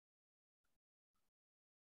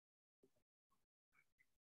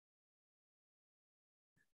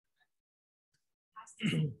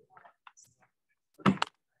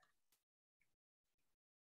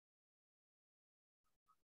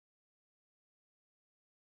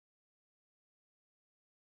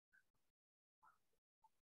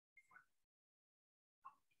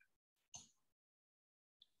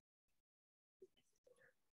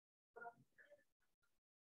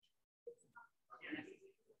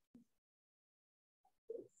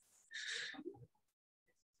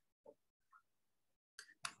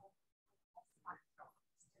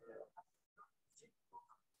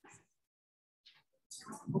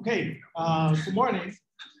Okay, good morning.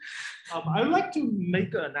 I would like to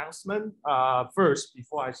make an announcement first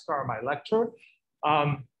before I start my lecture.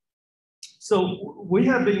 So we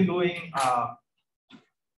have been doing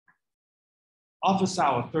office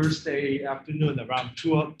hour Thursday afternoon around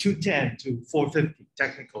 2:10 to 4:50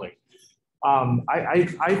 technically.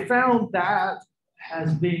 I found that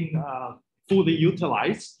has been fully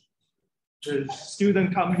utilized. The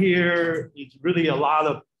students come here, it's really a lot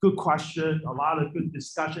of good questions, a lot of good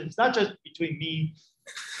discussions, not just between me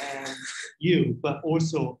and you, but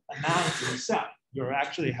also among yourself. You're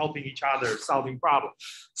actually helping each other solving problems.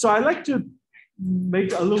 So I like to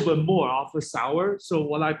make a little bit more office hour. So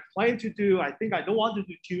what I plan to do, I think I don't want to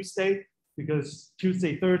do Tuesday because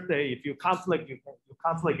Tuesday, Thursday, if you conflict, you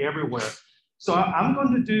conflict everywhere. So I'm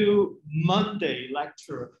going to do Monday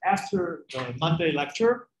lecture. After the Monday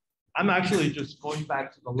lecture, I'm actually just going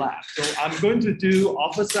back to the lab. So I'm going to do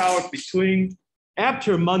office hour between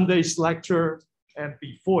after Monday's lecture and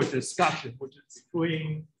before discussion, which is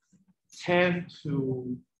between 10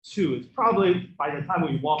 to 2. It's probably by the time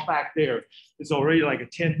we walk back there, it's already like a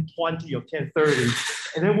 10:20 or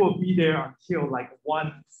 10:30. And then we'll be there until like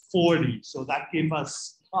 1:40. So that gives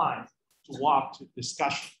us time to walk to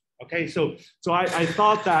discussion. Okay, so I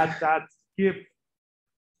thought that give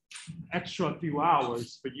extra few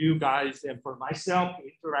hours for you guys and for myself to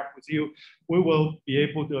interact with you. We will be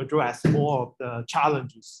able to address more of the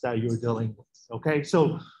challenges that you're dealing with. Okay,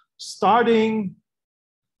 so starting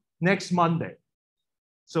next Monday.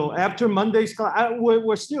 So after Monday's class,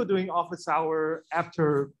 we're still doing office hour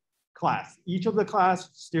after class. Each of the class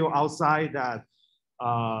still outside that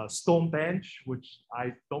stone bench, which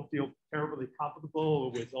I don't feel terribly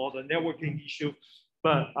comfortable with all the networking issue.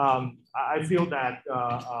 But I feel that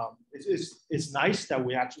it's nice that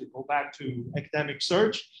we actually go back to academic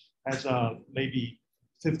search as maybe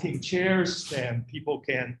 15 chairs and people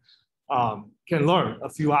can learn a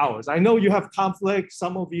few hours. I know you have conflict,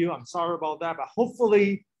 some of you, I'm sorry about that, but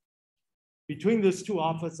hopefully between these two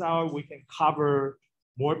office hours, we can cover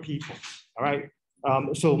more people, all right?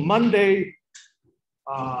 So Monday,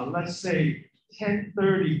 let's say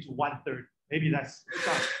 10:30 to 1:30. Maybe that's,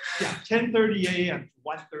 yeah, 10:30 a.m. to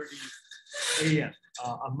 1:30 a.m.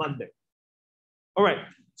 On Monday. All right,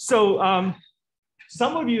 so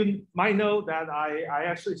some of you might know that I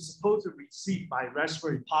actually supposed to receive my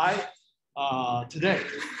Raspberry Pi today,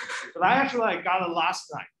 but I got it last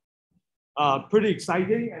night. Pretty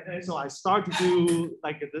exciting, and then so I start to do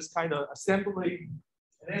like this kind of assembly,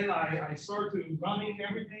 and then I start to running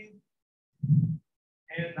everything.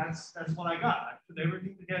 And that's what I got. I put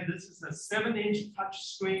everything together. This is a 7-inch touch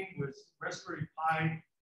screen with Raspberry Pi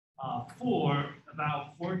 4,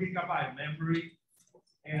 about 4 GB memory.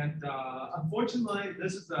 And unfortunately,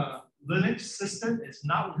 this is a Linux system. It's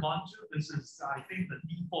not Ubuntu. This is, I think, the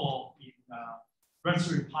default in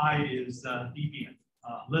Raspberry Pi is Debian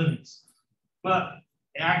Linux. But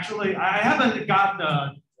actually, I haven't got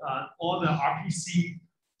all the RPC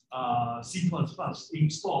C++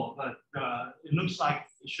 installed, but it looks like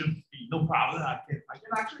it should be no problem. I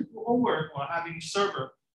can actually do homework or having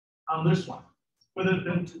server on this one. But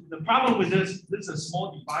the problem with this is a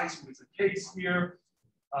small device with a case here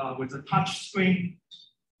with a touch screen.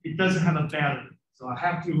 It doesn't have a battery, so I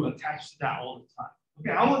have to attach that all the time.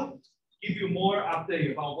 Okay, I will give you more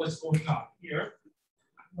update about what's going on here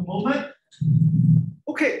in a moment.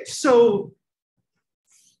 Okay, so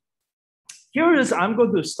here is, I'm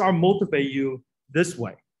going to start motivate you this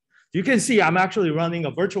way. You can see I'm actually running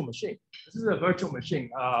a virtual machine. This is a virtual machine,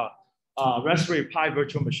 Raspberry Pi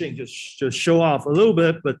virtual machine, just show off a little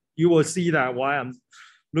bit, but you will see that why I'm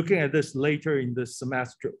looking at this later in this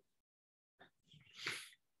semester.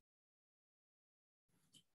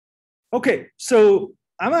 Okay, so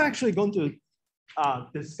I'm actually going to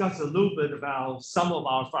discuss a little bit about some of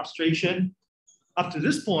our frustration up to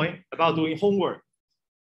this point about doing homework.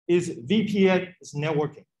 Is VPN is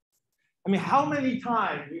networking. I mean, how many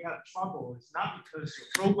times we have trouble? It's not because your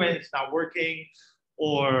program is not working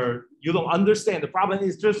or you don't understand. The problem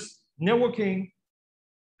is just networking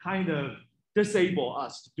kind of disable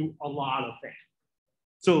us to do a lot of things.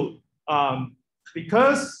 So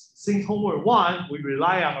because since homework 1, we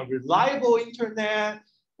rely on a reliable internet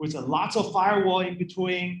with a lots of firewall in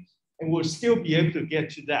between, and we'll still be able to get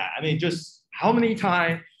to that. I mean, just how many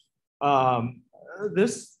times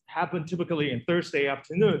this happened typically in Thursday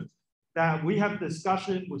afternoon, that we have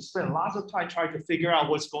discussion, we spend lots of time trying to figure out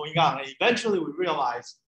what's going on. And eventually we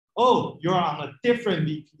realize, oh, you're on a different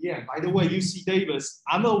VPN. By the way, UC Davis,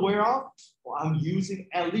 I'm aware of, or I'm using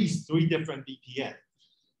at least 3 different VPN.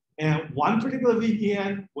 And one particular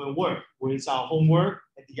VPN will work with our homework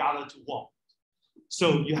and the other 2 won't.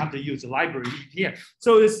 So you have to use a library VPN.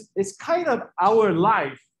 So it's kind of our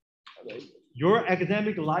life, your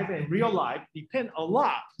academic life and real life depend a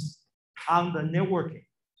lot on the networking.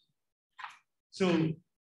 So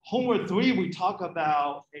homework 3, we talk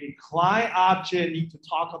about a client object need to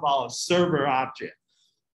talk about a server object.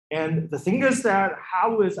 And the thing is that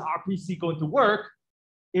how is RPC going to work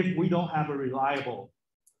if we don't have a reliable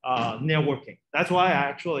networking? That's why I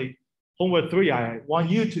actually, homework 3, I want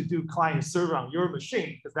you to do client server on your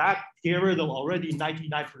machine, because that get rid of already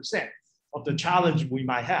 99% of the challenge we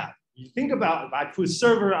might have. You think about if I put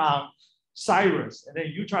server on Cyrus and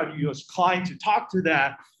then you try to use client to talk to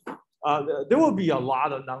that, there will be a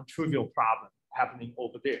lot of non-trivial problems happening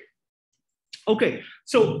over there. Okay,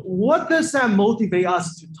 so what does that motivate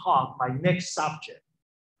us to talk my next subject?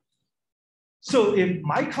 So if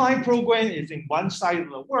my client program is in one side of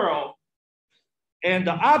the world and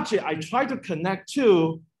the object I try to connect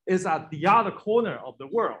to is at the other corner of the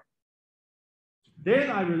world, then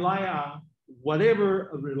I rely on whatever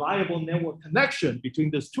a reliable network connection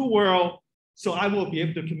between these 2 worlds. So I will be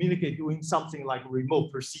able to communicate doing something like a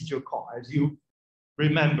remote procedure call, as you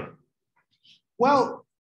remember. Well,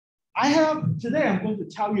 today I'm going to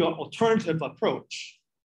tell you an alternative approach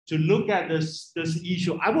to look at this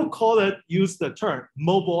issue. I will use the term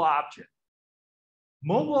mobile object.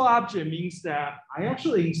 Mobile object means that I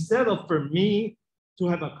actually, instead of for me to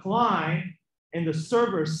have a client and the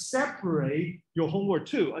server separate your homework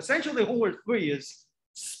 2, essentially homework 3 is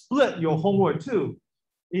split your homework 2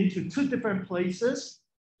 into 2 different places,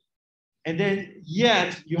 and then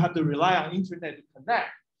yet you have to rely on internet to connect.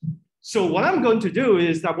 So what I'm going to do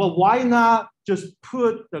is that, well, why not just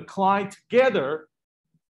put the client together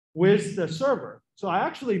with the server? So I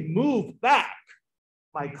actually move back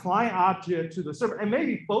my client object to the server, and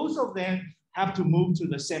maybe both of them have to move to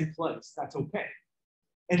the same place. That's okay.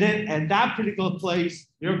 And then at that particular place,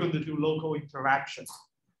 they're going to do local interaction.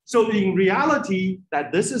 So in reality,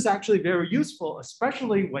 that this is actually very useful,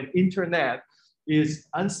 especially when internet is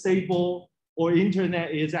unstable or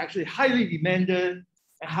internet is actually highly demanded.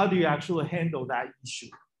 And how do you actually handle that issue?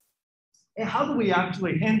 And how do we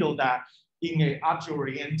actually handle that in an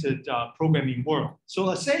object-oriented programming world? So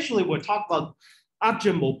essentially, we're talking about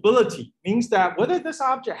object mobility. Means that whether this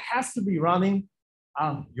object has to be running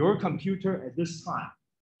on your computer at this time,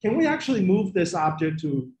 can we actually move this object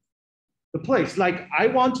to the place? Like I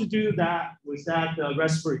want to do that with that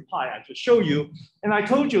Raspberry Pi I just showed you. And I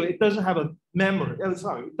told you it doesn't have a memory.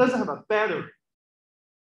 It doesn't have a battery.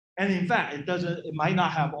 And in fact, it might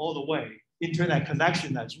not have all the way internet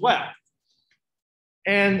connection as well.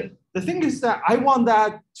 And the thing is that I want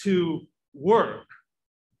that to work,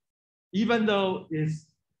 even though it's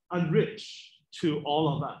unrich to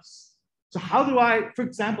all of us. So how do I, for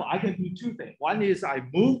example, I can do 2 things. One is I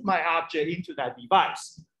move my object into that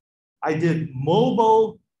device. I did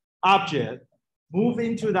mobile object, move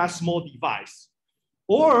into that small device.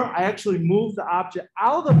 Or I actually move the object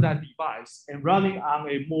out of that device and running on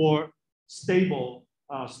a more stable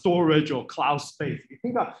storage or cloud space. You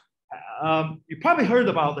think about, you probably heard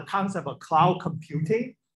about the concept of cloud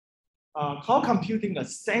computing. Cloud computing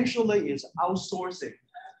essentially is outsourcing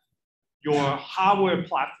your hardware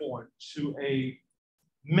platform to a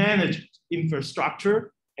managed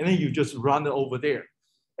infrastructure, and then you just run it over there.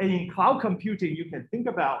 And in cloud computing, you can think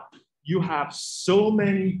about, you have so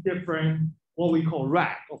many different, what we call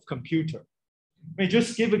rack of computer. I mean,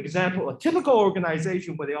 just give an example, a typical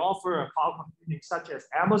organization where they offer a cloud computing such as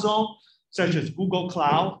Amazon, such as Google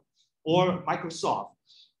Cloud, or Microsoft.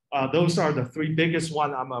 Those are the 3 biggest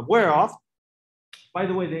ones I'm aware of. By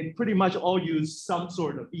the way, they pretty much all use some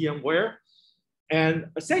sort of VMware. And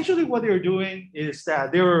essentially what they're doing is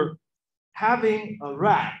that they're having a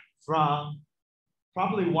rack from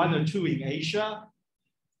probably 1 or 2 in Asia,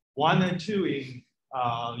 1 or 2 in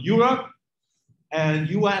Europe, and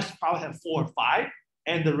US probably have 4 or 5,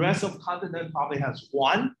 and the rest of the continent probably has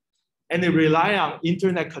 1. And they rely on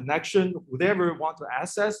internet connection. Whoever want to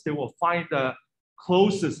access, they will find the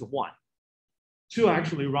closest one to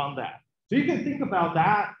actually run that. So you can think about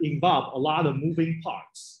that involve a lot of moving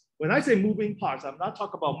parts. When I say moving parts, I'm not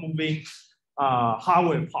talking about moving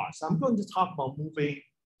hardware parts. I'm going to talk about moving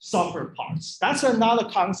software parts. That's another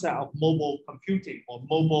concept of mobile computing or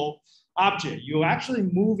mobile object. You're actually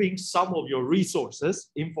moving some of your resources,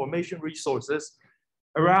 information resources,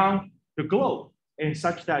 around the globe in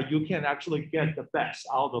such that you can actually get the best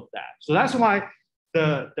out of that. So that's why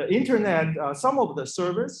the internet, some of the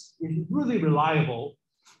service is really reliable.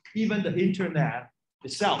 Even the internet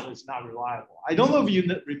itself is not reliable. I don't know if you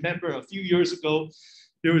remember a few years ago,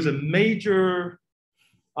 there was a major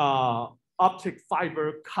optic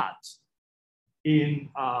fiber cut in,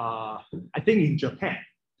 I think in Japan,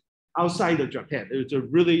 outside of Japan. It was a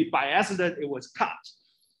really, by accident, it was cut.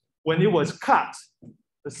 When it was cut,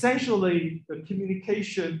 essentially the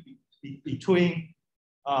communication between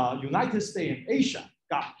United States and Asia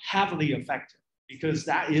got heavily affected because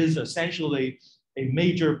that is essentially a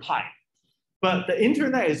major pipe. But the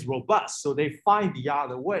internet is robust, so they find the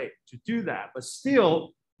other way to do that, but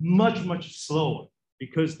still much, much slower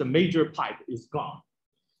because the major pipe is gone.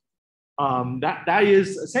 That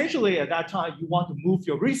is essentially at that time, you want to move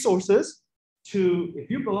your resources to,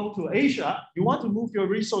 if you belong to Asia, you want to move your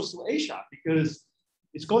resources to Asia because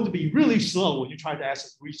it's going to be really slow when you try to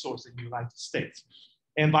access resources in the United States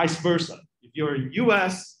and vice versa. If you're in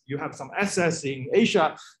US, you have some access in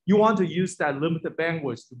Asia, you want to use that limited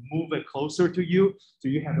bandwidth to move it closer to you so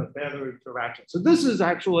you have a better interaction. So this is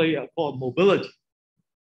actually called mobility.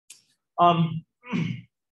 I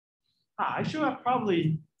should have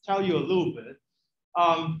probably tell you a little bit.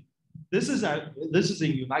 This is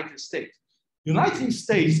in United States. United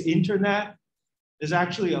States internet is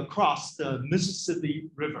actually across the Mississippi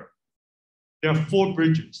River. There are 4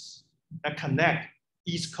 bridges that connect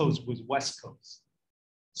East Coast with West Coast.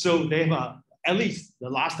 So they have at least the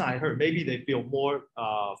last time I heard, maybe they build more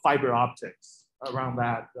fiber optics around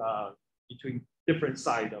that between different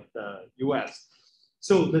sides of the US.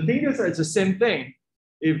 So the thing is, it's the same thing.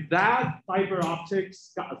 If that fiber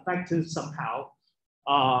optics got affected somehow,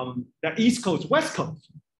 the East Coast, West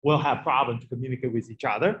Coast will have problems to communicate with each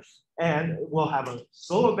other, and we'll have a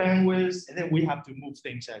slower bandwidth, and then we have to move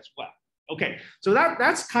things as well. Okay, so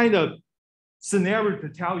that's kind of scenario to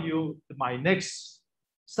tell you my next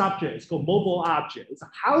subject is called mobile object. It's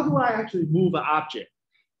how do I actually move an object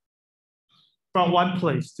from one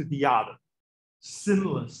place to the other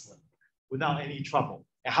seamlessly without any trouble?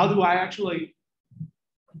 And how do I actually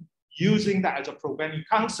using that as a programming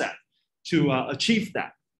concept to achieve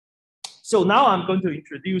that? So now I'm going to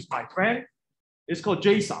introduce my friend. It's called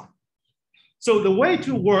JSON. So the way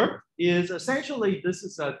to work is essentially this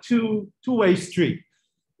is a two-way street.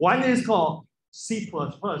 One is called C++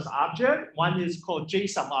 object. One is called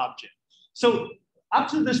JSON object. So up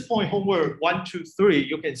to this point, homework 1, 2, 3,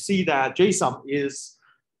 you can see that JSON is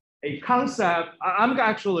a concept. I'm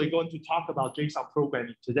actually going to talk about JSON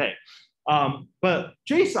programming today. But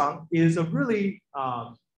JSON is a really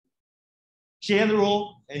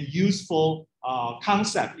general and useful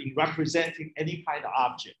concept in representing any kind of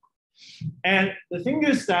object. And the thing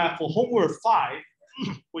is that for homework 5,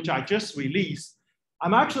 which I just released,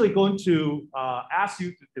 I'm actually going to ask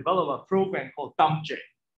you to develop a program called dumpj.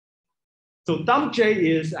 So dumpj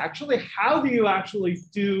is actually how do you actually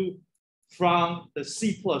do from the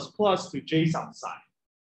C++ to JSON side.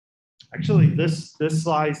 Actually, this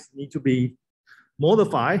slides need to be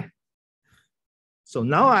modified. So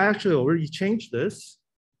now I actually already changed this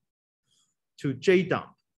to JDump.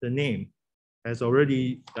 The name has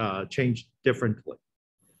already changed differently.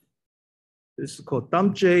 This is called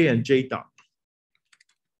dumpj and JDump.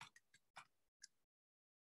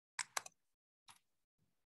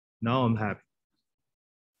 Now I'm happy.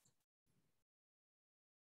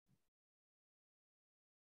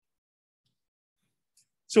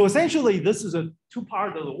 So essentially, this is a 2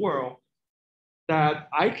 part of the world that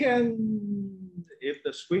I can, if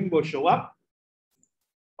the screen will show up.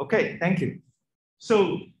 Okay, thank you.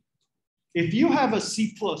 So if you have a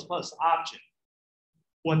C++ object,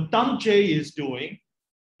 what dumpj is doing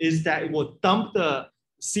is that it will dump the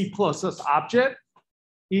C++ object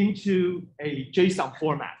into a JSON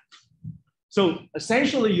format. So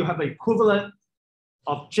essentially, you have an equivalent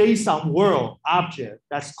of JSON world object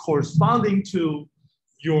that's corresponding to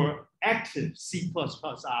your active C++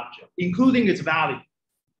 object, including its value,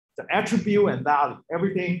 the attribute and value,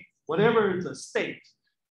 everything, whatever is the state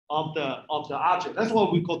of the object. That's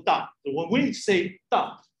what we call dump. So when we say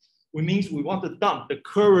dump, it means we want to dump the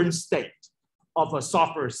current state of a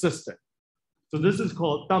software system. So this is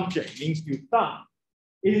called dumpj. It means you dump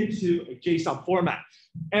into a JSON format.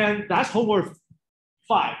 And that's homework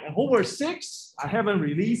 5. And homework 6, I haven't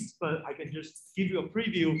released, but I can just give you a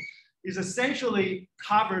preview, is essentially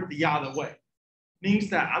covered the other way. means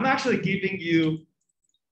that I'm actually giving you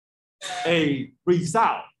a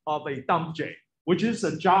result of a dump-j, which is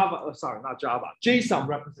a JSON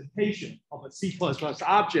representation of a C++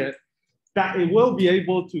 object that it will be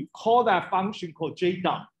able to call that function called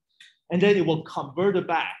JDump, and then it will convert it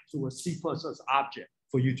back to a C++ object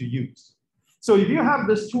for you to use. So if you have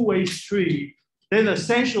this two-way tree, then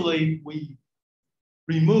essentially we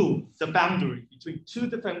remove the boundary between two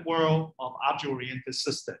different worlds of object-oriented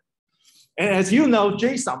system. And as you know,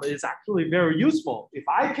 JSON is actually very useful. If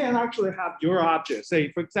I can actually have your object,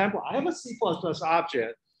 say, for example, I have a C++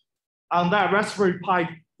 object on that Raspberry Pi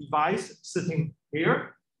device sitting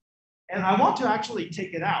here, and I want to actually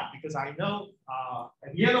take it out because I know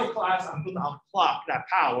at the end of class, I'm going to unplug that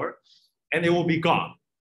power and it will be gone.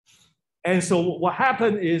 And so what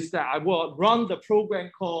happened is that I will run the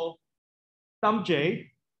program called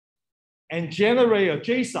dump-j and generate a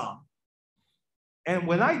JSON. And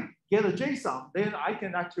when I get a JSON, then I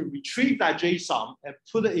can actually retrieve that JSON and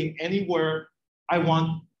put it in anywhere I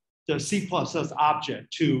want the C++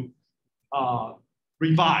 object to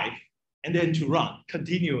revive and then to run,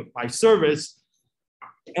 continue my service.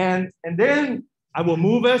 And then I will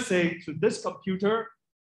move it, say, to this computer,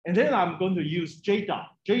 and then I'm going to use JDump.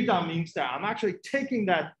 JDump means that I'm actually taking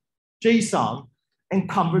that JSON and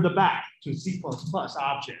convert it back to C++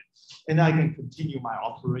 object, and I can continue my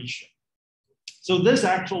operation. So this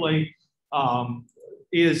actually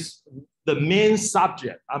is the main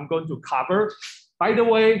subject I'm going to cover. By the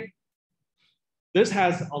way, this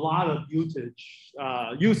has a lot of usage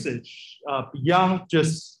beyond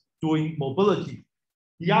just doing mobility.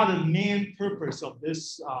 The other main purpose of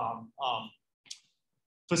this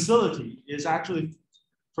facility is actually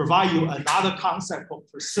provide you another concept of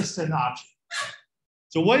persistent object.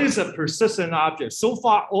 So what is a persistent object? So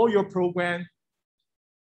far, all your program,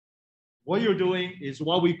 what you're doing is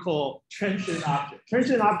what we call transient object.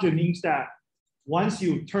 Transient object means that once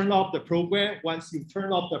you turn off the program, once you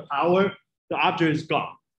turn off the power, the object is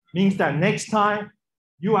gone. Means that next time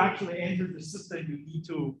you actually enter the system, you need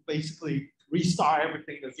to basically restart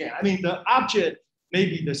everything again. I mean, the object may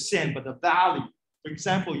be the same, but the value, for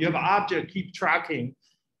example, you have an object keep tracking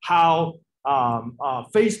how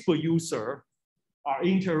Facebook user are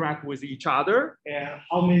interact with each other and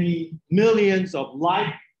how many millions of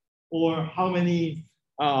likes or how many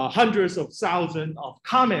hundreds of thousands of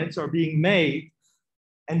comments are being made,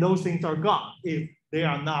 and those things are gone if they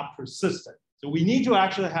are not persistent. So we need to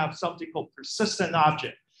actually have something called persistent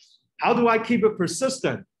object. How do I keep it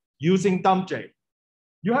persistent? Using dump-j.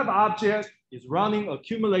 You have an object is running,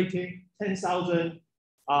 accumulating 10,000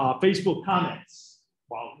 Facebook comments.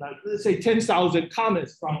 Well, let's say 10,000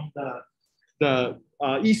 comments from the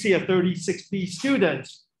ecs36b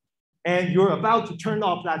students, and you're about to turn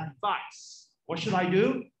off that device. What should I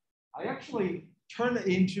do? I actually turn it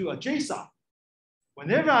into a JSON.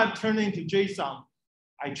 Whenever I turn it into JSON,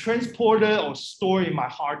 I transport it or store it in my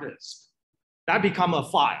hard disk. That becomes a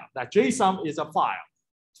file. That JSON is a file.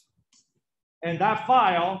 And that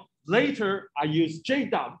file, later I use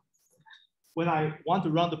JDump. When I want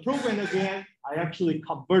to run the program again, I actually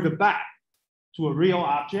convert it back to a real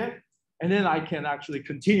object. And then I can actually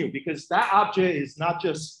continue because that object is not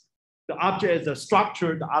just the object as a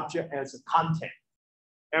structure, the object as a content,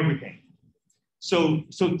 everything. So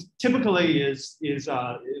typically is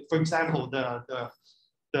for example,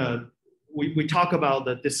 we talk about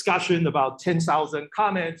the discussion about 10,000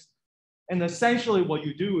 comments. And essentially what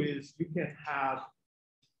you do is you can have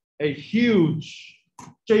a huge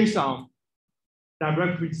JSON that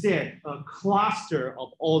represent a cluster of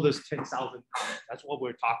all those 10,000 comments. That's what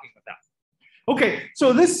we're talking about. Okay,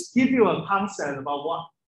 so this gives you a concept about what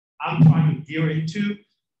I'm trying to gear into.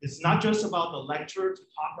 It's not just about the lecture to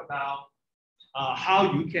talk about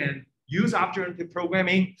how you can use object-oriented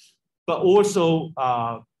programming, but also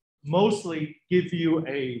mostly give you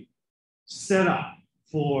a setup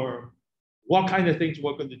for what kind of things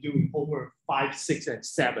we're going to do in over 5, 6, and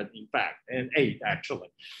 7, in fact, and 8 actually.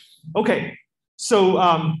 Okay, so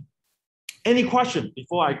any question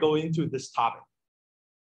before I go into this topic?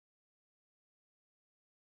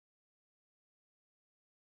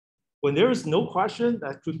 When there is no question,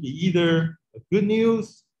 that could be either a good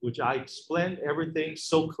news, which I explained everything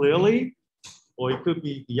so clearly, or it could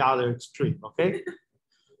be the other extreme, okay?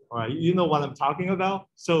 All right, you know what I'm talking about.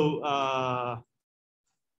 So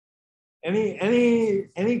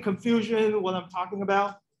any confusion what I'm talking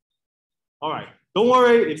about? All right, don't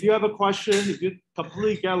worry. If you have a question, if you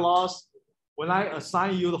completely get lost, when I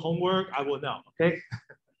assign you the homework, I will know, okay?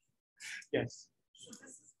 Yes. So this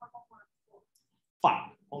is homework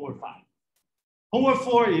 5, homework 5. Homework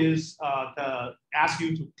 4 is ask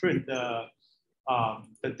you to print the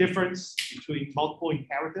the difference between multiple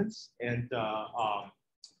inheritance and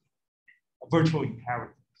virtual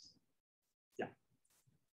inheritance. Yeah.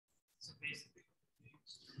 So basically,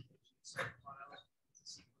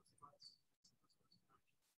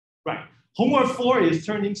 right. Homework 4 is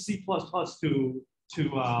turning C++ to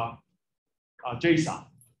JSON,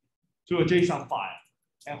 to a JSON file.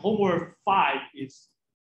 And homework 5 is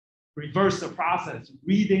reverse the process,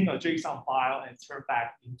 reading a JSON file and turn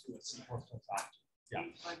back into a C++ object. Yeah.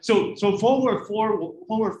 So homework 4,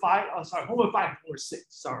 homework 5, homework 5 and homework 6,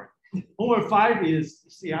 sorry. Homework 5 is,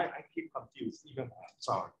 see, I keep confused even,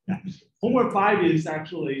 sorry. Yeah. Homework 5 is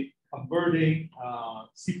actually converting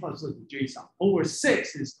C++ to JSON. Homework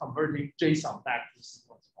 6 is converting JSON back to C++.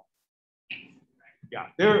 Yeah,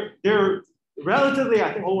 they're relatively,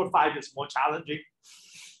 I think homework 5 is more challenging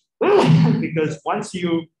because once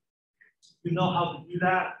you know how to do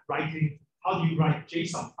that, how do you write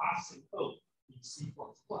JSON processing code in C++?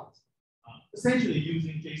 Essentially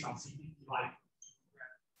using JSON CPP library.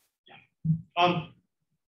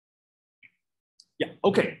 Yeah,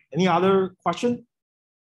 okay, any other question?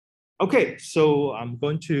 Okay, so I'm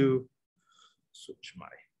going to switch my.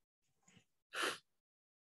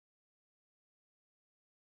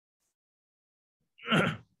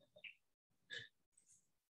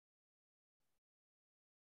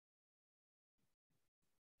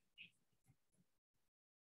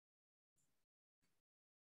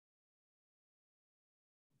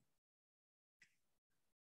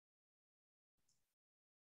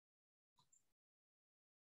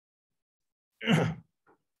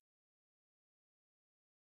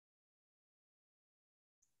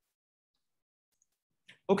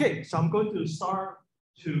 Okay, so I'm going to start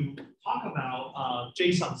to talk about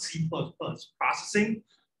JSON C++ processing.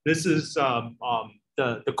 This is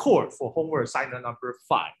the core for homework assignment number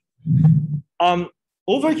 5.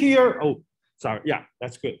 Over here, oh, sorry, yeah,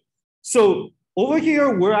 that's good. So over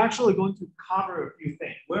here, we're actually going to cover a few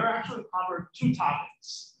things. We're actually cover 2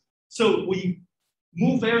 topics. So we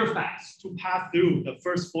move very fast to pass through the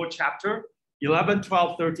first 4 chapters, 11,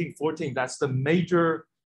 12, 13, 14. That's the major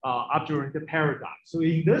object-oriented paradigm. So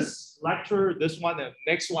in this lecture, this one and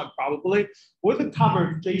next one probably, we're going to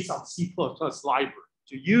cover JSON C++ library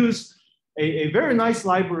to use a very nice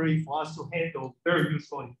library for us to handle very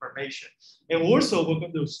useful information. And also we're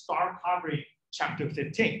going to start covering chapter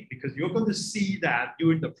 15 because you're going to see that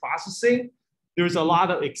during the processing, there's a lot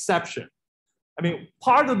of exception. I mean,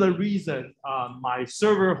 part of the reason my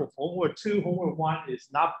server for homework 2, homework 1 is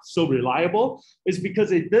not so reliable is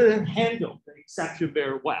because it didn't handle the exception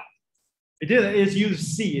very well. It's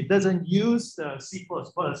used C. It doesn't use the C++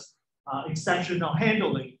 exceptional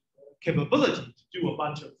handling capability to do a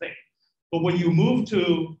bunch of things. But when you move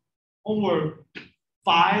to homework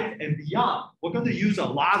 5 and beyond, we're going to use a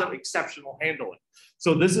lot of exceptional handling.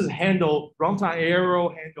 So this is handle runtime error,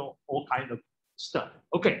 handle all kinds of stuff.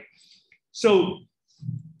 Okay. So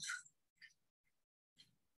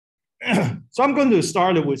I'm going to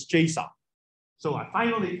start with JSON. So I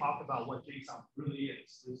finally talked about what JSON really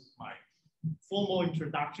is. This is my formal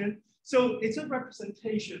introduction. So it's a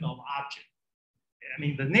representation of object. I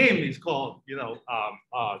mean, the name is called,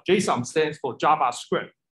 JSON stands for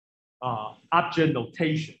JavaScript object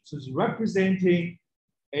notation. So it's representing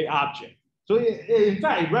an object. So in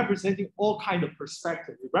fact, it's representing all kinds of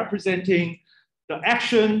perspectives. It's representing the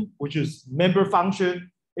action, which is member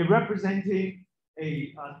function, it representing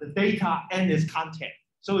the data and its content.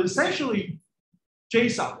 So essentially,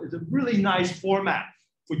 JSON is a really nice format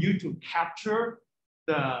for you to capture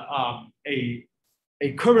a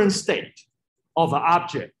current state of an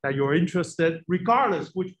object that you're interested,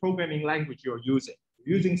 regardless which programming language you're using.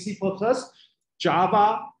 You're using C++,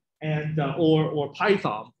 Java, and or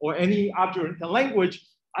Python, or any object language,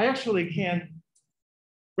 I actually can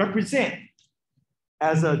represent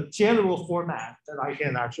as a general format that I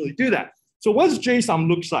can actually do that. So what does JSON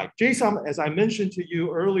looks like? JSON, as I mentioned to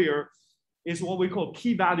you earlier, is what we call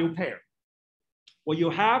key value pair. What you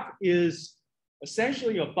have is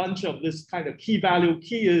essentially a bunch of this kind of key value.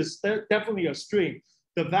 Key is definitely a string.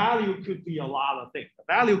 The value could be a lot of things. The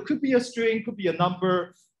value could be a string, could be a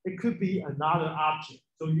number, it could be another object.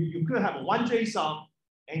 So you could have one JSON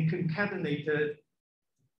and concatenate it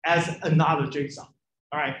as another JSON.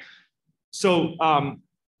 All right. So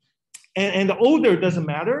and the order doesn't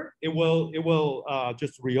matter. It will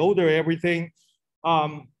just reorder everything.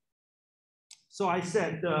 So I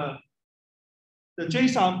said the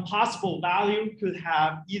JSON possible value could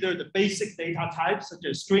have either the basic data types such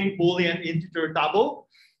as string, boolean, integer, double,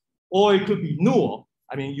 or it could be null.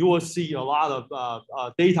 I mean, you will see a lot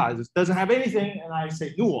of data that doesn't have anything, and I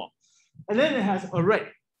say null. And then it has array.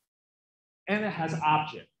 and it has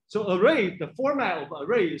object. So array, the format of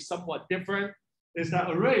array is somewhat different. Is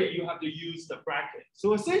that array, you have to use the bracket.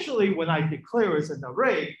 So essentially, when I declare as an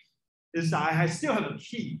array, is that I still have a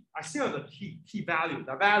key. I still have a key value.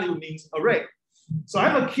 The value means array. So I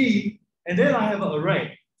have a key, and then I have an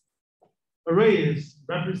array. Array is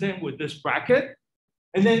represented with this bracket.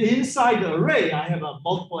 And then inside the array, I have a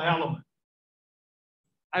multiple element.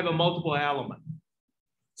 I have a multiple element.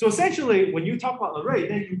 So essentially, when you talk about array,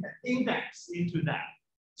 then you can index into that.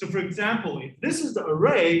 So for example, if this is the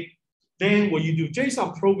array, then when you do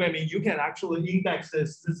JSON programming, you can actually index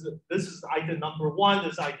this. This is item number 1,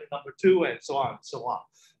 this is item number 2, and so on and so on.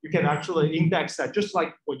 You can actually index that just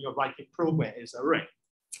like when you're writing program is array.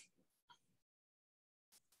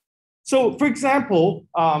 So for example,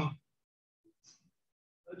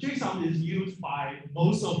 JSON is used by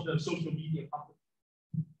most of the social media companies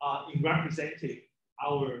in representing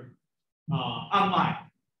our online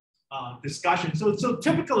discussion. So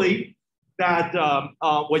typically, that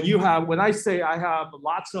when I say I have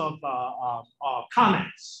lots of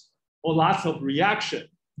comments or lots of reaction,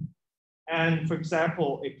 and for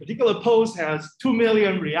example, a particular post has 2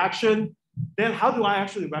 million reaction, then how do I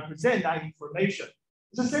actually represent that information?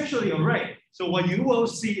 It's essentially an array. So what you will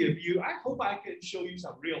see I hope I can show you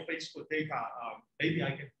some real Facebook data. Maybe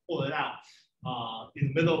I can pull it out in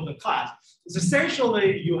the middle of the class. It's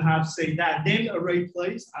essentially you have, say, that named array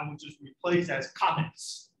place, I would just replace as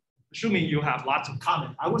comments. Assuming you have lots of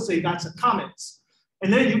comments, I would say that's a comments.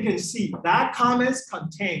 And then you can see that comments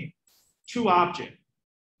contain 2 objects.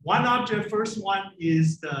 One object, first one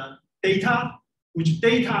is the data, which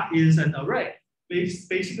data is an array.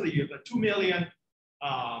 Basically, you have 2 million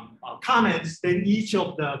comments, then each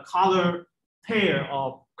of the color pair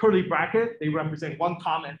of curly bracket, they represent 1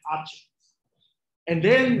 comment object. And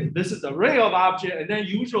then this is the array of object, and then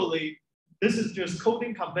usually this is just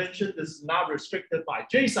coding convention. This is not restricted by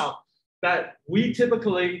JSON. That we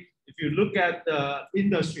typically, if you look at the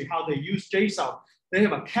industry, how they use JSON, they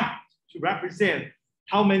have a cap to represent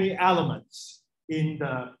how many elements in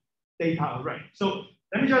the data array. So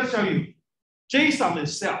let me just tell you, JSON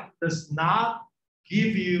itself does not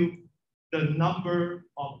give you the number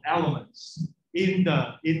of elements in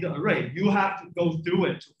the array. You have to go through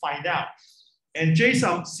it to find out. And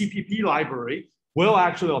JSON CPP library will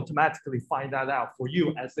actually automatically find that out for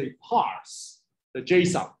you as they parse the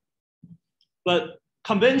JSON. But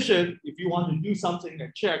convention, if you want to do something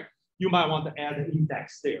and check, you might want to add an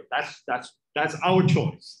index there. That's our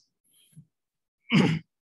choice.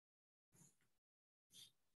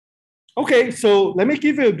 Okay, so let me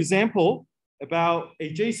give you an example about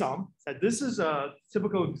a JSON. That this is a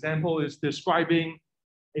typical example is describing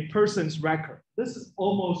a person's record. This is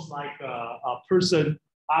almost like a person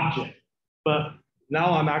object, but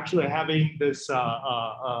now I'm actually having this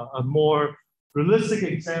a more realistic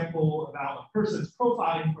example about a person's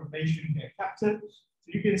profile information get captured. So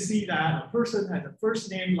you can see that a person has a first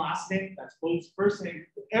name, last name, that's both first name.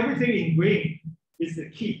 Everything in green is the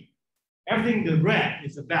key. Everything in red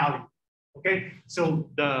is the value. Okay, so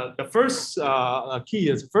the first key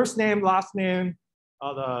is first name, last name,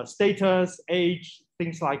 the status, age,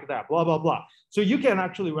 things like that, blah, blah, blah. So you can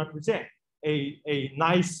actually represent a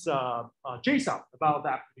nice JSON about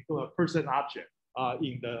that particular person object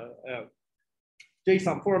in the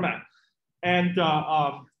JSON format. And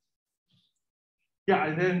yeah,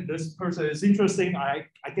 and then this person is interesting. I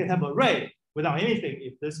can have an array without anything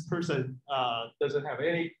if this person doesn't have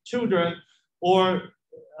any children, or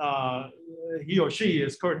he or she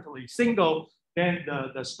is currently single, then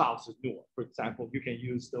the spouse is null. For example, you can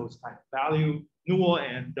use those kind of value, null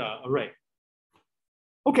and array.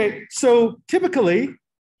 Okay, so typically,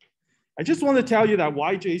 I just want to tell you that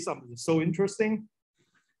why JSON is so interesting.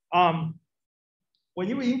 When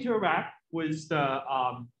you interact with the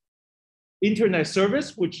internet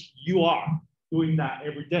service, which you are doing that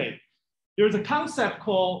every day, there's a concept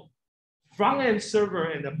called front-end server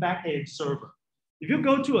and the back-end server. If you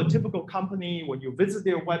go to a typical company, when you visit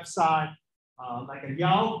their website, like a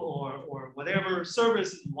Yelp or whatever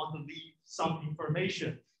service you want to leave some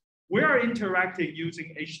information, we are interacting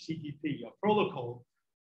using HTTP, a protocol,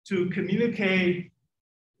 to communicate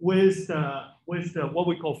with what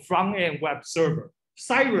we call front-end web server.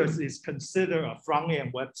 Cyrus is considered a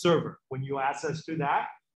front-end web server. When you access to that,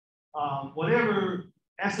 whatever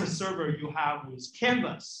access server you have with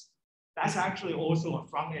Canvas, that's actually also a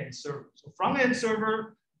front-end server. So front-end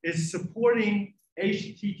server is supporting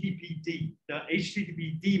HTTPD, the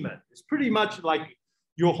HTTP daemon. It's pretty much like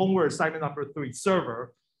your homework assignment number 3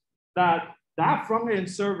 server, that front-end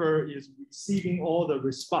server is receiving all the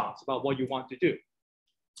response about what you want to do.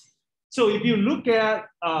 So if you look at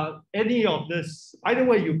any of this, either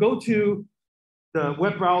way, you go to the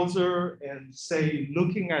web browser and say,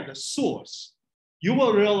 looking at the source, you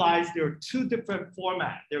will realize there are two different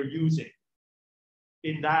formats they're using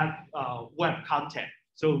in that web content.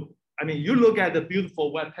 So, I mean, you look at the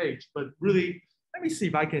beautiful web page, but really, let me see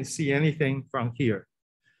if I can see anything from here.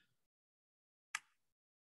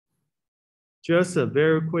 Just a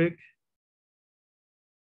very quick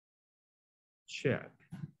check.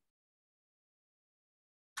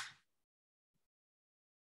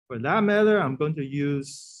 For that matter, I'm going to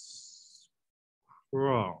use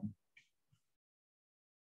Chrome.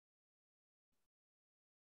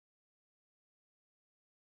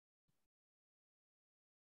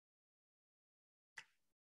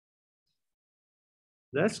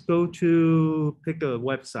 Let's go to pick a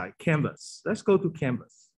website, Canvas. Let's go to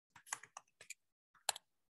Canvas.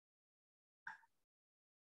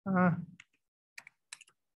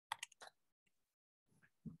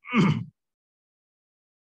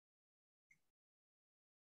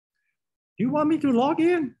 Do you want me to log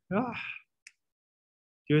in? I'm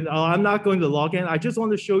not going to log in. I just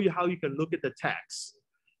want to show you how you can look at the text.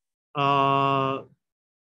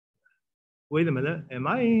 Wait a minute, am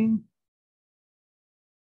I in?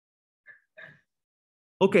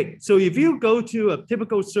 Okay, so if you go to a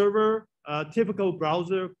typical server, typical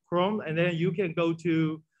browser, Chrome, and then you can go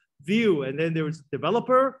to view, and then there's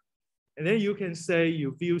developer, and then you can say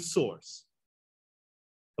you view source.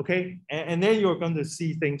 Okay, and then you're going to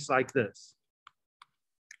see things like this.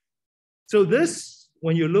 So this,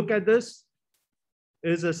 when you look at this,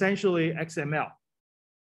 is essentially XML.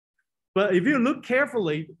 But if you look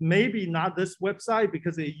carefully, maybe not this website,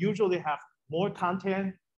 because they usually have more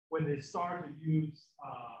content when they start to use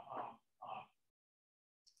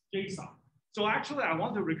JSON. So actually, I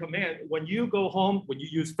want to recommend when you go home, when you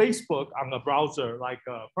use Facebook on a browser like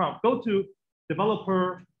Chrome, go to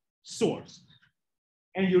developer source.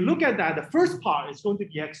 And you look at that, the first part is going to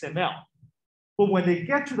be XML. But when they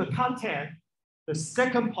get to the content, the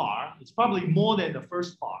second part is probably more than the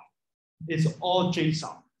first part. It's all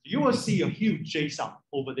JSON. You will see a huge JSON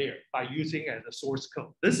over there by using it as a source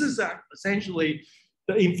code. This is essentially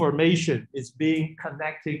the information is being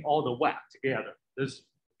connecting all the web together. There's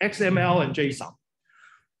XML and JSON.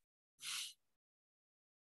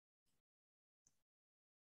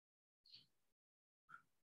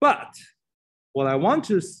 But what I want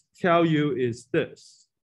to tell you is this.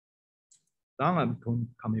 Now I'm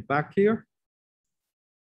coming back here.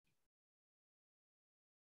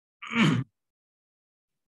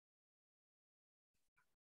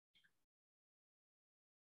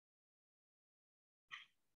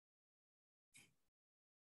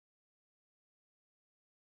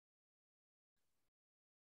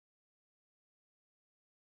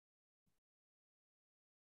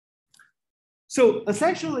 So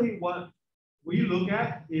essentially what we look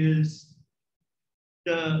at is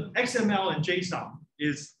the XML and JSON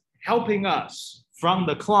is helping us from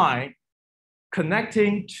the client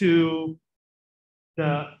connecting to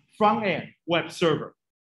the front end web server.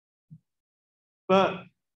 But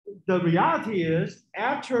the reality is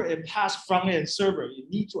after it passed front end server, you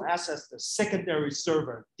need to access the secondary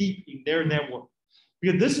server deep in their network.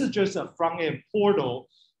 Because this is just a front end portal.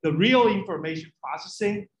 The real information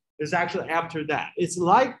processing is actually after that. It's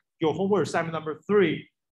like your homework assignment number 3,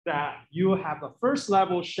 that you have a first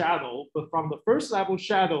level shadow, but from the first level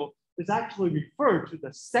shadow, it's actually referred to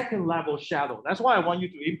the second level shadow. That's why I want you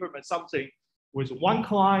to implement something with 1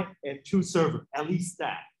 client and 2 servers, at least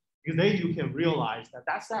that. Because then you can realize that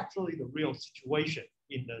that's actually the real situation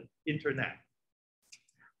in the internet.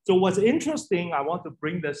 So what's interesting, I want to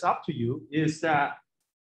bring this up to you, is that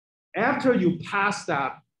after you pass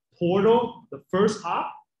that portal, the first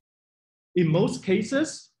hop, in most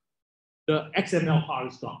cases, the XML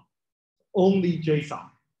part is gone. Only JSON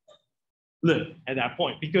live at that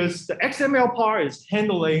point, because the XML part is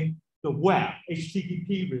handling the web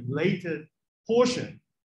HTTP related portion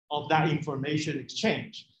of that information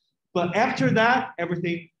exchange. But after that,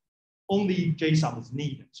 everything, only JSON is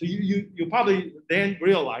needed. So you probably then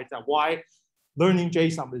realize that why learning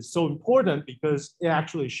JSON is so important, because it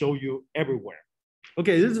actually shows you everywhere.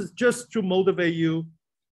 Okay, this is just to motivate you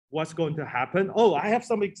what's going to happen. Oh, I have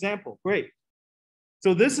some example, great.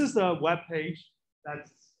 So this is the web page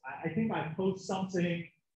that's, I think I post something.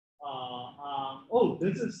 Oh,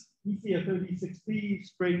 this is ecs36b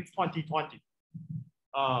spring 2020.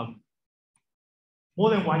 More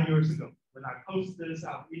than 1 year ago, when I post this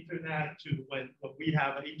on internet to when we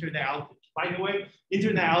have an internet outage. By the way,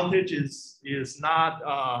 internet outage is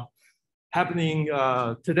not happening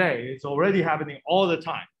today. It's already happening all the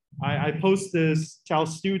time. I post this, tell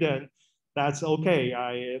students, that's okay.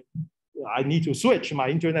 I need to switch my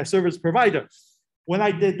internet service provider. When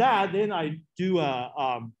I did that, then I did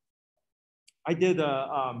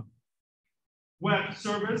a web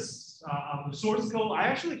service on the source code. I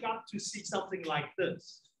actually got to see something like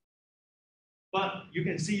this. But you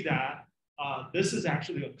can see that this is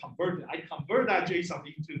actually a converted. I convert that JSON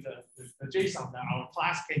into the JSON that our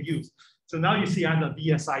class can use. So now you see I have a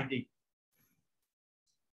BSID.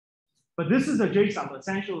 But this is a JSON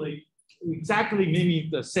essentially exactly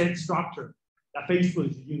mimicking the same structure that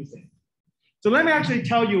Facebook is using. So let me actually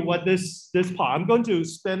tell you what this part. I'm going to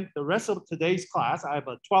spend the rest of today's class. I have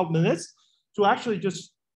 12 minutes to actually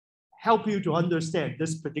just help you to understand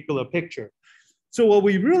this particular picture. So what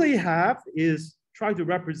we really have is try to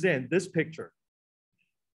represent this picture.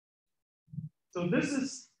 So this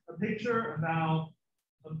is a picture about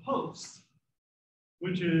a post,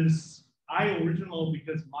 which is original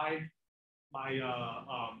because my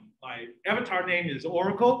avatar name is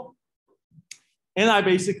Oracle. And I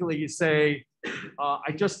basically say,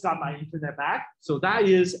 I just got my internet back. So that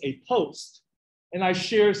is a post. And I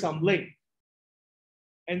share some link.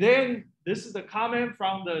 And then this is the comment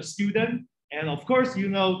from the student. And of course, you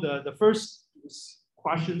know, the first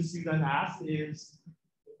question student asked is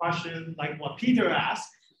the question like what Peter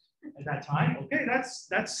asked at that time. Okay, that's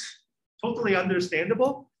totally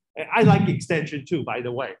understandable. I like extension too, by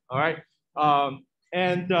the way. All right.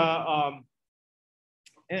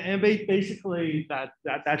 Basically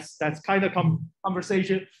that's kind of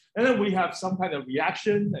conversation. And then we have some kind of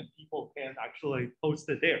reaction and people can actually post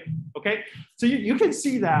it there. Okay. So you can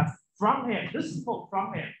see that front end. This is called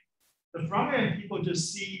front end. The front end, people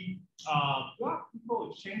just see,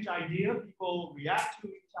 people exchange idea, people react to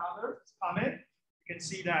each other's comment. You can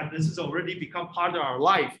see that this has already become part of our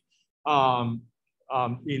life. So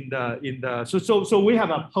we have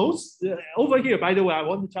a post over here. By the way, I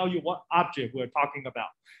want to tell you what object we're talking about.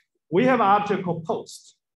 We have an object called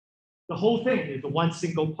post. The whole thing is one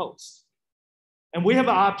single post. And we have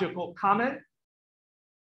an object called comment.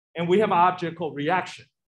 And we have an object called reaction.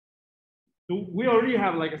 So we already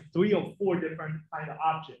have like 3 or 4 different kind of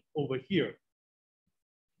objects over here.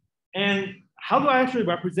 And how do I actually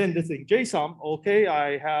represent this in JSON? Okay,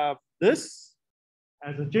 I have this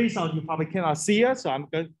as a JSON. You probably cannot see it, so I'm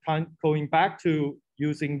going back to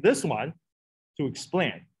using this one to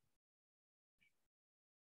explain.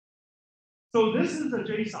 So this is the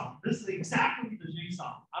JSON. This is exactly the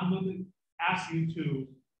JSON I'm going to ask you to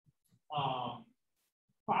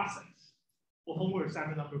process for homework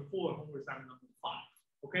assignment number 4, homework assignment number 5.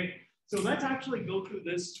 Okay, so let's actually go through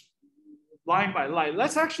this line by line.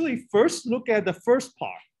 Let's actually first look at the first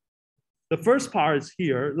part. The first part is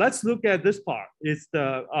here. Let's look at this part. It's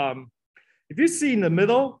the if you see in the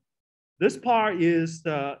middle, this part is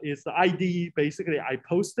the ID. Basically, I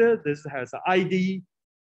posted. This has an ID,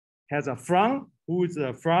 has a from. Who is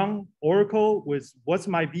the from? Oracle with what's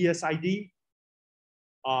my BSID?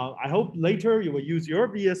 I hope later you will use your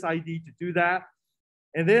BSID to do that.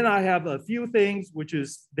 And then I have a few things, which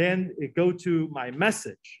is then it go to my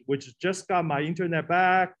message, which just got my internet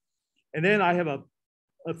back. And then I have a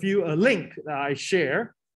link that I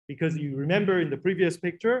share, because you remember in the previous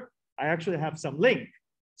picture, I actually have some link.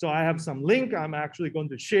 So I have some link I'm actually going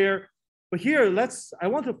to share. But here, I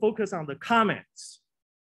want to focus on the comments.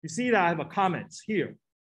 You see that I have a comments here.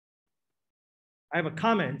 I have a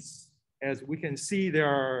comments. As we can see, there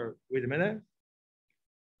are, wait a minute.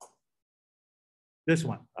 This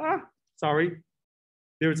one, sorry.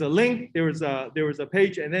 There's a link, there was a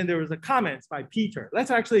page, and then there was a comments by Peter.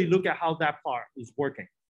 Let's actually look at how that part is working.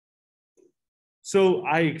 So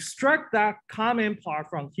I extract that comment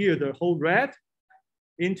part from here, the whole red,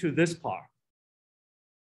 into this part.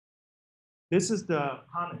 This is the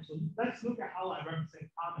comment. So let's look at how I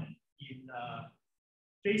represent comment in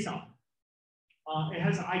JSON. It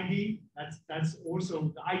has an ID. That's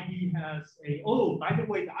also, the ID has a, oh, by the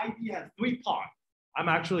way, the ID has 3 parts. I'm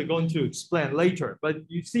actually going to explain later, but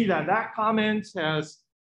you see that that comment has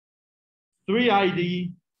 3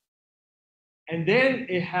 ID, and then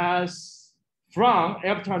it has from,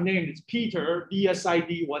 avatar name is Peter,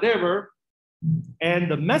 BSID, whatever, and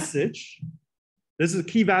the message, this is a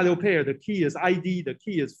key value pair. The key is ID, the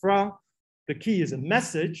key is from, the key is a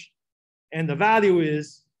message, and the value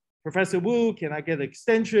is Professor Wu, can I get an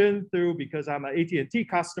extension through because I'm an AT&T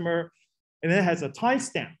customer? And then it has a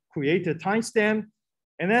timestamp, create a timestamp,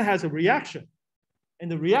 and then it has a reaction.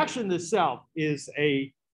 And the reaction itself is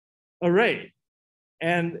an array.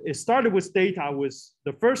 And it started with data with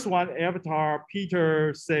the first one, avatar,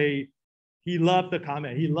 Peter say he loved the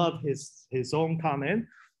comment. He loved his own comment.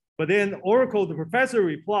 But then Oracle, the professor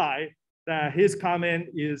replied, that his comment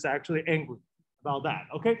is actually angry about that,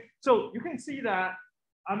 okay? So you can see that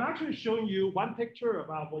I'm actually showing you one picture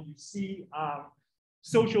about what you see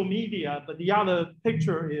social media, but the other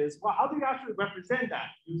picture is, well, how do you actually represent that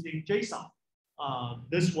using JSON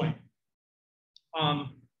this way?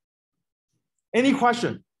 Any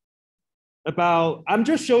question about, I'm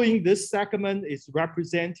just showing this segment is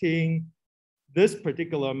representing this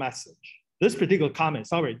particular message, this particular comment,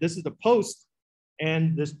 sorry, this is the post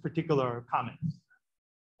and this particular comment.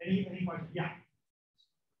 Any question? Yeah.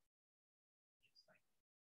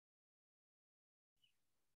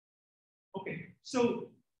 Okay, so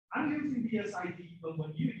I'm using BSID, but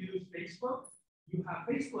when you use Facebook, you have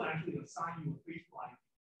Facebook actually assign you a Facebook ID.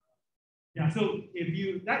 Yeah, so if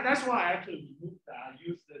you, that's why I actually removed that. I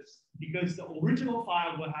use this because the original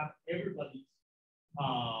file will have everybody's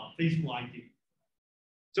Facebook ID.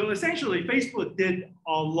 So essentially, Facebook did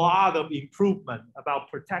a lot of improvement about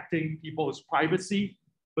protecting people's privacy,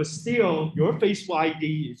 but still your Facebook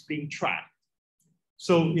ID is being tracked.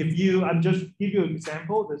 So if you, I'm just give you an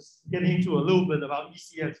example, this get into a little bit about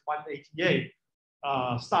ecs36b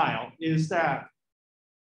style, is that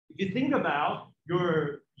if you think about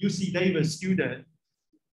your UC Davis student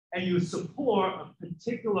and you support a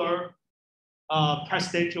particular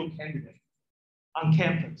presidential candidate on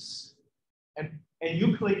campus, and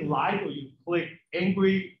you click like or you click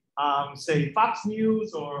angry, say Fox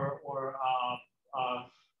News or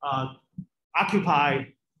Occupy,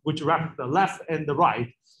 which represents the left and the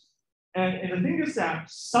right. And the thing is that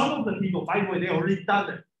some of the people, by the way, they already done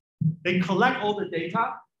it. They collect all the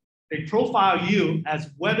data, they profile you as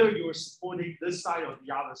whether you're supporting this side or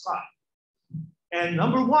the other side. And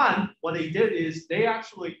number one, what they did is they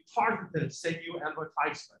actually targeted, send you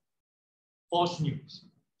advertisement, false news.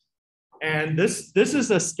 And this is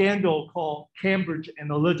a scandal called Cambridge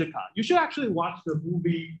Analytica. You should actually watch the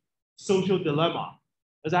movie Social Dilemma.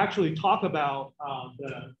 Let's actually talk about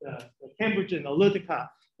the Cambridge Analytica.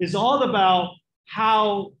 It's all about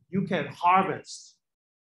how you can harvest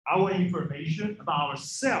our information about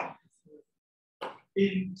ourselves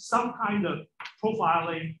in some kind of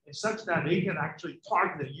profiling and such that they can actually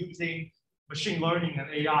target it using machine learning and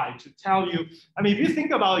AI to tell you. I mean, if you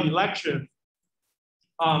think about election,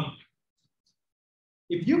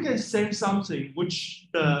 if you can send something which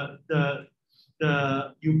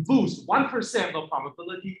you boost 1% of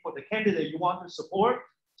probability for the candidate you want to support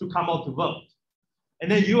to come out to vote. And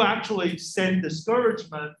then you actually send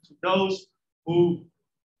discouragement to those who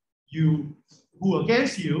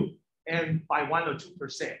against you, and by 1 or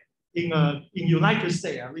 2%. In United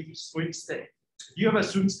States, at least swing state, you have a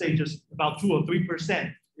swing state just about 2 or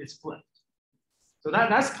 3% is flipped. So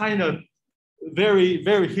that's kind of very,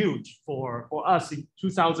 very huge for us in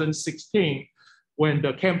 2016 when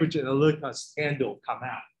the Cambridge Analytica scandal come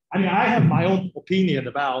out. I mean, I have my own opinion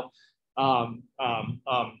about Cambridge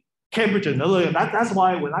Analytica. That's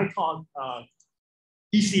why when I taught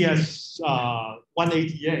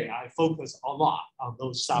ECS180A, I focus a lot on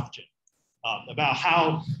those subjects about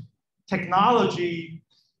how technology,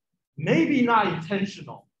 maybe not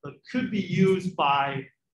intentional, but could be used by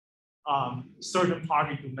certain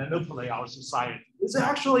party to manipulate our society. It's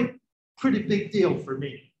actually a pretty big deal for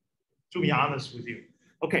me, to be honest with you.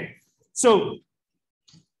 Okay, so,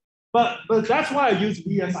 but that's why I use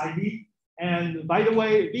BSID. And by the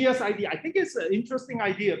way, BSID, I think it's an interesting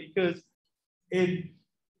idea because it,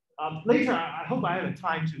 later, I hope I have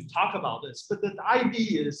time to talk about this, but the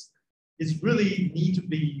idea is really need to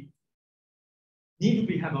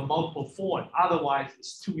have a multiple form. Otherwise,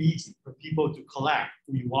 it's too easy for people to collect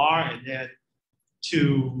who you are and then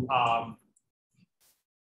to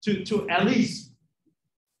at least,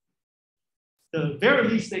 the very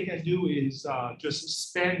least they can do is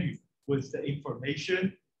just spam you with the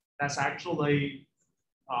information that's actually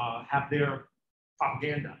have their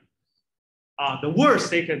propaganda. The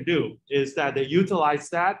worst they can do is that they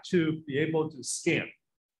utilize that to be able to scam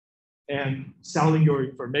and selling your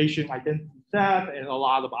information, identity theft, and a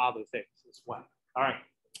lot of other things as well. All right,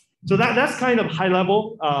 so that's kind of high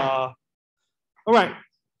level. All right,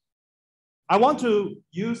 I want to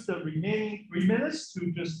use the remaining 3 minutes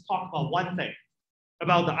to just talk about one thing,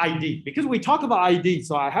 about the ID. Because we talk about ID,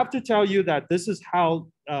 so I have to tell you that this is how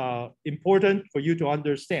important for you to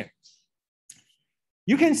understand.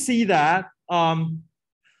 You can see that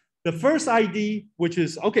the first ID, which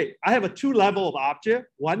is, okay, I have a 2 level of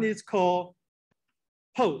object. One is called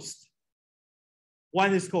post.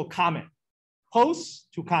 One is called comment.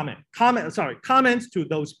 Post to comment. Comments to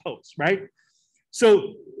those posts, right?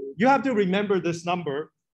 So you have to remember this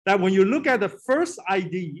number, that when you look at the first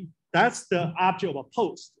ID, that's the object of a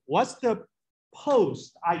post. What's the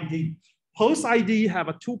post ID. Post ID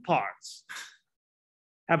have two parts.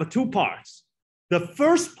 The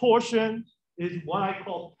first portion is what I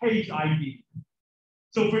call page ID.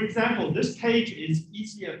 So for example, this page is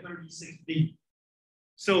ecs36b.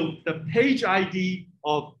 So the page ID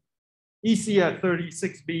of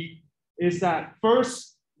ecs36b is that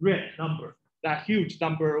first red number, that huge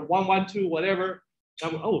number, 112, whatever.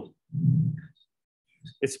 Oh,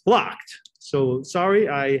 it's blocked. So sorry,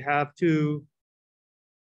 I have to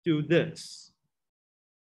do this.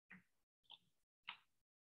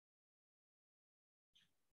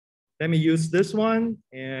 Let me use this one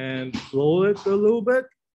and blow it a little bit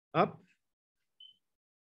up.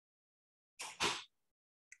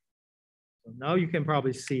 So now you can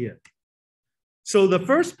probably see it. So the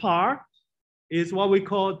first part is what we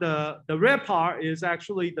call the red part is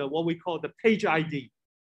actually what we call the page ID,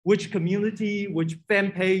 which community, which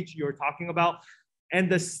fan page you're talking about.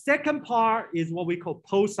 And the second part is what we call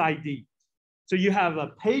post ID. So you have a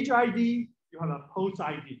page ID, you have a post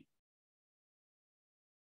ID.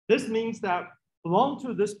 This means that belong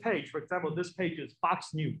to this page. For example, this page is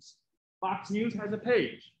Fox News. Fox News has a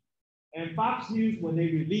page. And Fox News, when they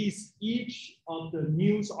release each of the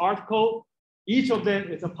news article, each of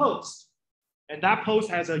them is a post. And that post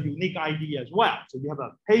has a unique ID as well. So you have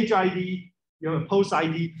a page ID, you have a post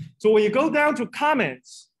ID. So when you go down to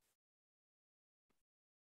comments,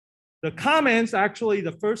 the comments, actually,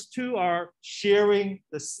 the first two are sharing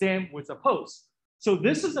the same with the post. So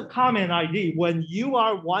this is a comment ID. When you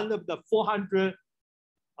are one of the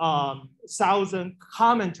 400,000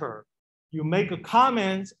 commenter, you make a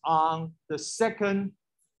comment on the second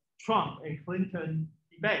Trump and Clinton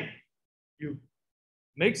debate. You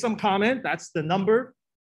make some comment, that's the number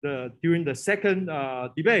during the second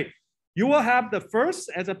debate. You will have the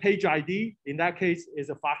first as a page ID, in that case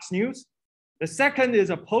is a Fox News. The second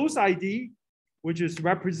is a post ID, which is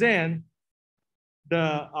represent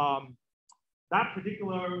the that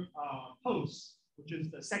particular post, which is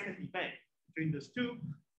the second debate between these two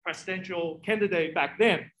presidential candidates back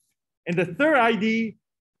then. And the third ID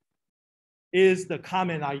is the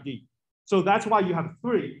comment ID. So that's why you have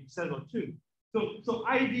 3 instead of 2. So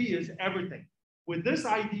ID is everything. With this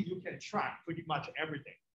ID, you can track pretty much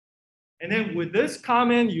everything. And then with this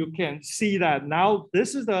comment, you can see that now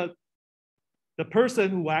this is the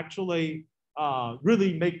person who actually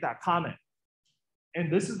really make that comment. And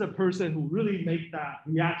this is the person who really make that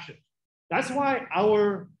reaction. That's why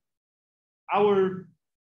our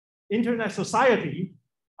internet society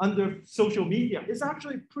under social media is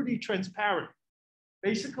actually pretty transparent.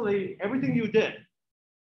 Basically, everything you did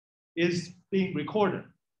is being recorded.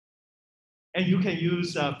 And you can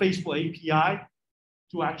use Facebook API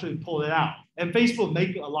to actually pull it out. And Facebook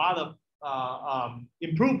make a lot of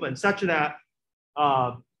improvements such that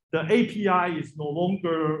the API is no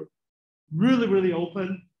longer really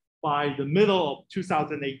open by the middle of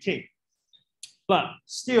 2018. But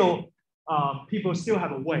still, people still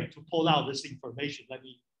have a way to pull out this information. Let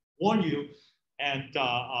me warn you. And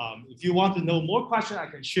if you want to know more questions, I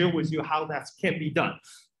can share with you how that can be done.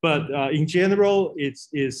 But in general, it's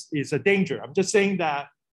a danger. I'm just saying that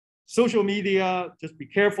social media, just be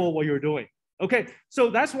careful what you're doing. Okay, so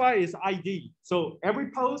that's why it's ID. So every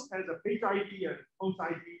post has a page ID and a post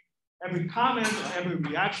ID. Every comment or every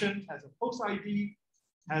reaction has a post ID,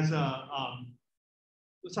 has a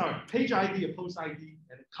page ID, a post ID,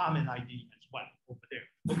 and a comment ID as well over there.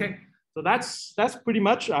 Okay, so that's pretty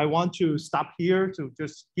much. I want to stop here to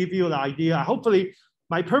just give you the idea. Hopefully,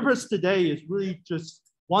 my purpose today is really just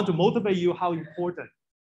want to motivate you how important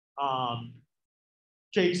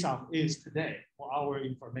JSON is today for our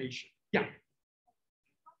information. Yeah.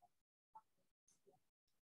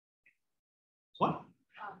 What?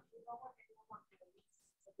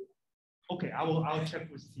 Okay, I'll check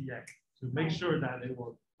with TA to make sure that they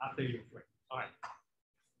will update your grade. All right.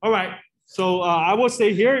 All right. So I will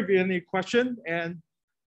stay here if you have any question. And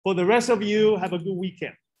for the rest of you, have a good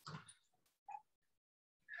weekend.